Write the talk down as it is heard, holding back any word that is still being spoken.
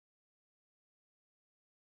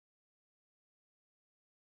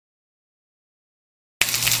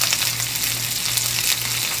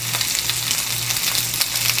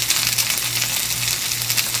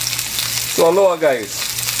So aloha guys.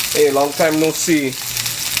 Hey, long time no see.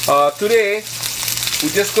 Today we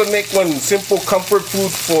just gonna make one simple comfort food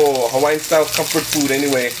for Hawaiian style comfort food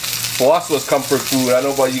anyway. For us was comfort food. I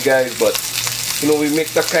don't know about you guys, but you know, we make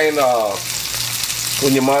the kind of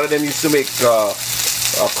when your mother them used to make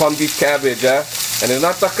corned beef cabbage, and it's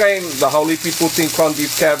not the kind the Haole people think corned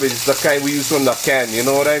beef cabbage is the kind we use from the can, you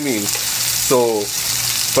know what I mean? So,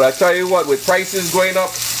 but I tell you what, with prices going up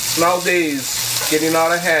nowadays, getting out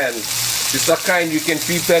of hand, it's the kind you can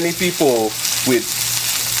feed plenty people with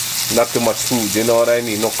not too much food, you know what I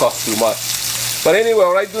mean? No cost too much. But anyway,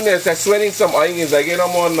 what I do is I'm sweating some onions. I get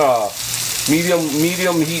them on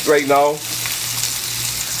medium heat right now.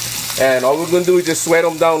 And all we're going to do is just sweat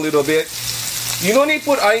them down a little bit. You don't need to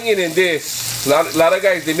put onion in this. A lot of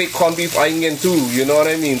guys, they make corned beef onion too, you know what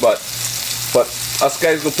I mean? But us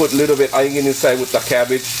guys will put a little bit onion inside with the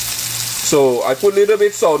cabbage. So I put a little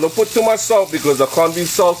bit salt. Don't put too much salt because the corned beef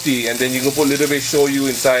salty, and then you can put a little bit shoyu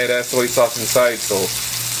inside, soy sauce inside.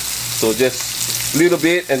 So just a little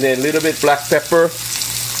bit, and then a little bit black pepper.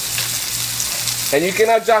 And you can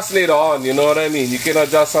adjust later on, you know what I mean? You can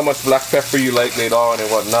adjust how much black pepper you like later on and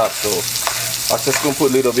whatnot. So I'm just gonna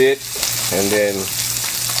put a little bit, and then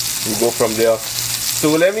we go from there.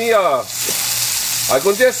 So let me I'm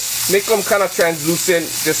gonna just make them kind of translucent,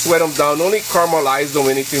 just sweat them down, don't caramelize them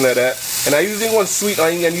or anything like that. And I'm using one sweet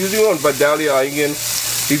onion, using one Vidalia onion.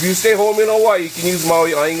 If you stay home in Hawaii, you can use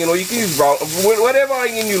Maui onion, or you can use brown, whatever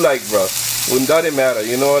onion you like, bro. It doesn't matter,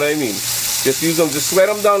 you know what I mean? Just use them, just sweat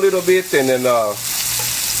them down a little bit, and then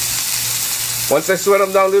once I sweat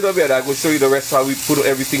them down a little bit, I will show you the rest how we put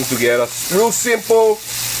everything together. Real simple.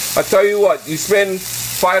 I tell you what, you spend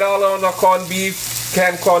 $5 on a corned beef,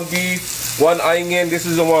 canned corned beef, one onion. This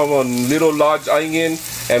is one little large onion,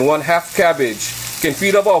 and one half cabbage. Can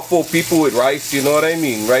feed about 4 people with rice, you know what I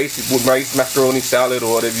mean? Rice, you put rice, macaroni, salad,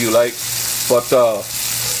 or whatever you like. But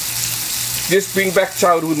just bring back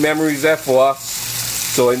childhood memories there for us.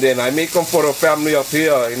 So, and then I make them for the family up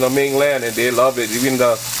here in the mainland, and they love it. Even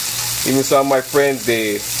some of my friends,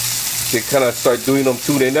 they kind of start doing them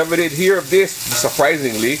too. They never did hear of this,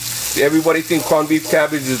 surprisingly. Everybody think corned beef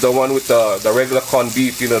cabbage is the one with the regular corned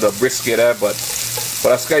beef, you know, the brisket, but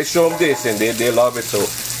us guys show them this, and they love it. So,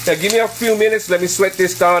 yeah, give me a few minutes, let me sweat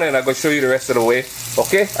this down, and I'm going to show you the rest of the way.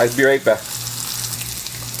 Okay, I'll be right back.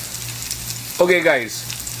 Okay, guys,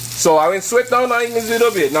 so I will sweat down the onions a little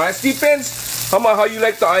bit. Now, it depends how you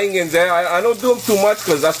like the onions. I don't do them too much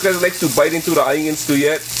because us guys like to bite into the onions too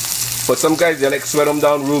yet. But some guys, they like sweat them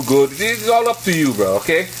down real good. It's all up to you, bro,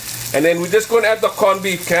 okay? And then we're just going to add the corned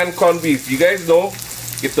beef, canned corned beef. You guys know,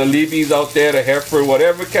 get the Libby's out there, the Heifer,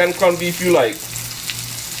 whatever canned corned beef you like.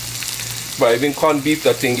 But even corned beef,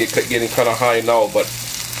 that thing getting kind of high now. But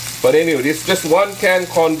anyway, this is just one canned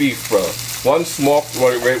corned beef, bro. One smoked,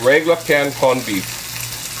 regular canned corned beef.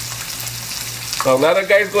 Now, a lot of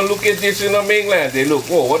guys gonna look at this in the mainland. They look,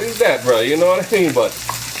 whoa, what is that, bro? You know what I mean? But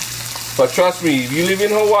trust me, if you live in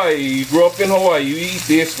Hawaii, you grew up in Hawaii, you eat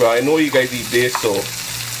this, bro. I know you guys eat this, so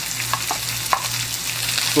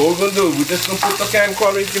what we're gonna do, we're just gonna put the canned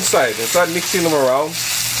corned beef inside and start mixing them around.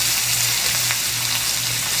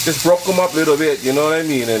 Just broke them up a little bit, you know what I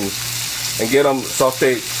mean, and get them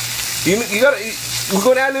sauteed. We're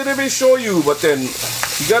gonna add a little bit of shoyu, but then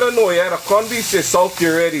you gotta know, yeah, the corned beef is salty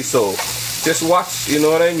already, so just watch, you know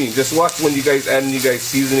what I mean. Just watch when you guys add you guys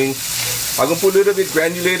seasoning. I'm gonna put a little bit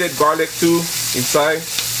granulated garlic too inside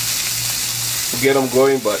to get them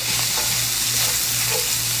going,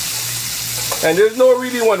 and there's no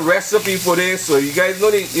really one recipe for this, so you guys know,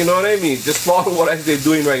 you know what I mean. Just follow what they're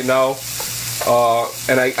doing right now.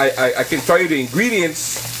 And I can tell you the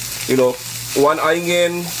ingredients. You know, 1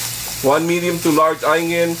 onion, 1 medium to large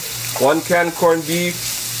onion, 1 canned corned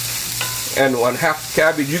beef, and 1 half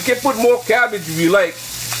cabbage. You can put more cabbage if you like.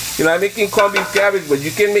 You know, I'm making corned beef cabbage, but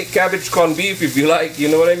you can make cabbage corned beef if you like. You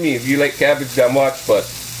know what I mean? If you like cabbage that much. But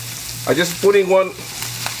I just putting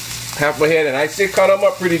half a head, and I say cut them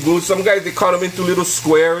up pretty good. Some guys, they cut them into little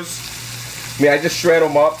squares. I mean, I just shred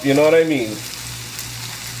them up. You know what I mean?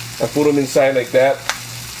 I put them inside like that.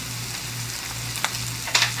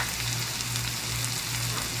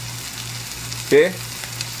 Okay?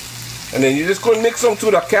 And then you just go and mix them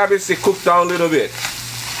to the cabbage, they cook down a little bit.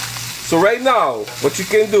 So right now, what you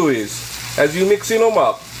can do is, as you mixing them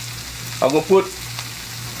up, I'm going to put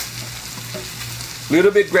a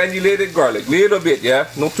little bit granulated garlic. Little bit, yeah?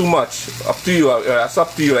 Not too much. Up to you. That's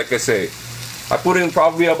up to you, like I say. I put in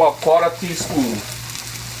probably about 1/4 teaspoon.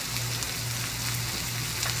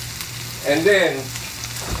 And then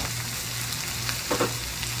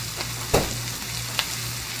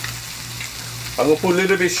I'm going to put a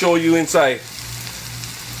little bit shoyu inside.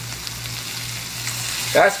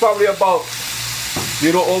 That's probably about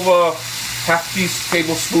little over half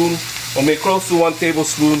tablespoon, or maybe close to 1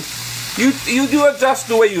 tablespoon. You do adjust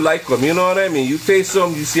the way you like them, you know what I mean? You taste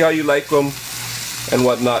them, you see how you like them and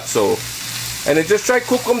whatnot. So, and then just try to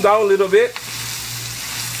cook them down a little bit.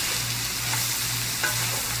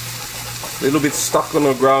 A little bit stuck on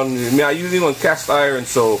the ground. I mean, I'm using on cast iron,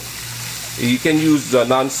 so you can use the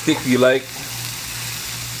non-stick you like.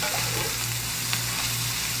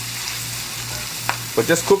 But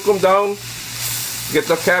just cook them down. Get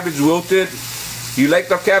the cabbage wilted. You like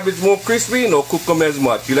the cabbage more crispy? No, cook them as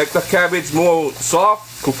much. You like the cabbage more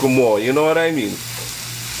soft? Cook them more. You know what I mean?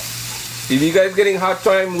 If you guys getting hard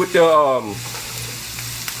time with your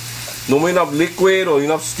no enough liquid or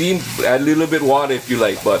enough steam, add a little bit water if you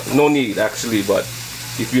like, but no need actually, but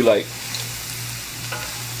if you like.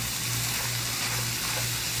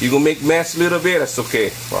 You gonna make mess a little bit, that's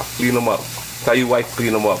okay. Well, clean them up. Tell your wife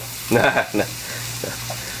clean them up. Nah.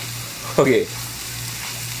 Okay.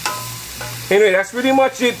 Anyway, that's pretty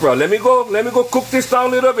much it, bro. Let me go cook this down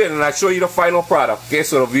a little bit and I'll show you the final product. Okay,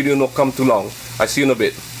 so the video don't come too long. I'll see you in a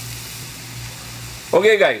bit.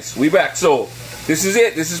 Okay guys, we back. So this is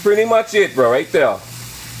it. This is pretty much it, bro, right there.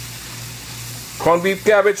 Corned beef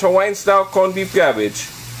cabbage, Hawaiian style corned beef cabbage.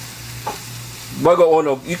 But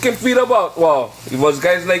you can feed about, well, if it was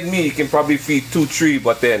guys like me, you can probably feed 2, 3,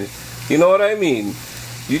 but then, you know what I mean?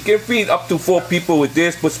 You can feed up to 4 people with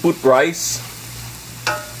this, put rice,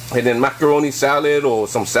 and then macaroni salad or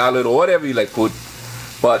some salad or whatever you like put.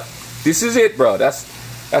 But this is it, bro. That's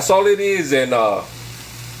all it is. And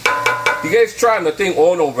you guys try the thing.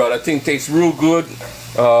 Oh no, bro, that thing tastes real good.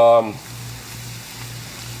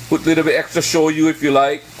 Put a little bit extra shoyu if you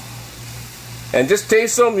like, and just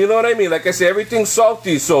taste some. You know what I mean? Like I said, everything's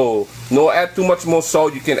salty, so no add too much more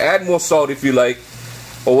salt. You can add more salt if you like,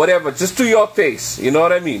 or whatever, just to your taste. You know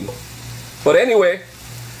what I mean? But anyway,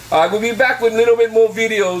 I'm gonna be back with a little bit more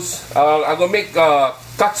videos. I'm gonna make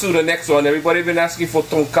katsu the next one. Everybody been asking for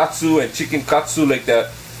tonkatsu and chicken katsu like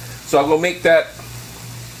that, so I'm gonna make that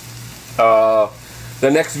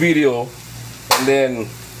the next video. And then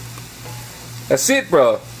that's it,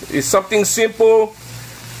 bro. It's something simple,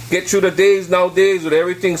 get through the days nowadays with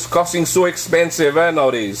everything's costing so expensive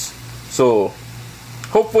nowadays. So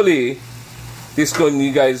hopefully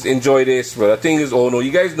you guys enjoy this, bro. The thing is, oh no,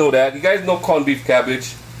 you guys know that. You guys know corned beef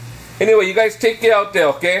cabbage. Anyway, you guys take care out there,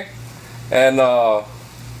 okay? And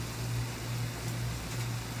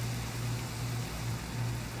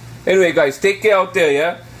anyway guys, take care out there,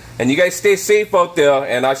 yeah? And you guys stay safe out there,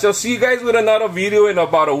 and I shall see you guys with another video in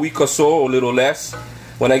about a week or so, or a little less,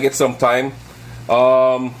 when I get some time.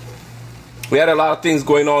 We had a lot of things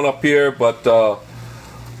going on up here, but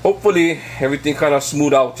hopefully everything kind of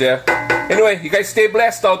smooth out, yeah? Anyway, you guys stay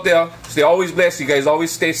blessed out there. Stay always blessed. You guys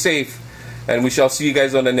always stay safe. And we shall see you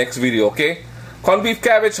guys on the next video, okay? Corned beef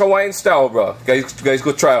cabbage Hawaiian style, bro. You guys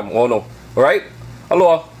go try them. Oh no. Alright?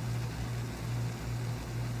 Aloha.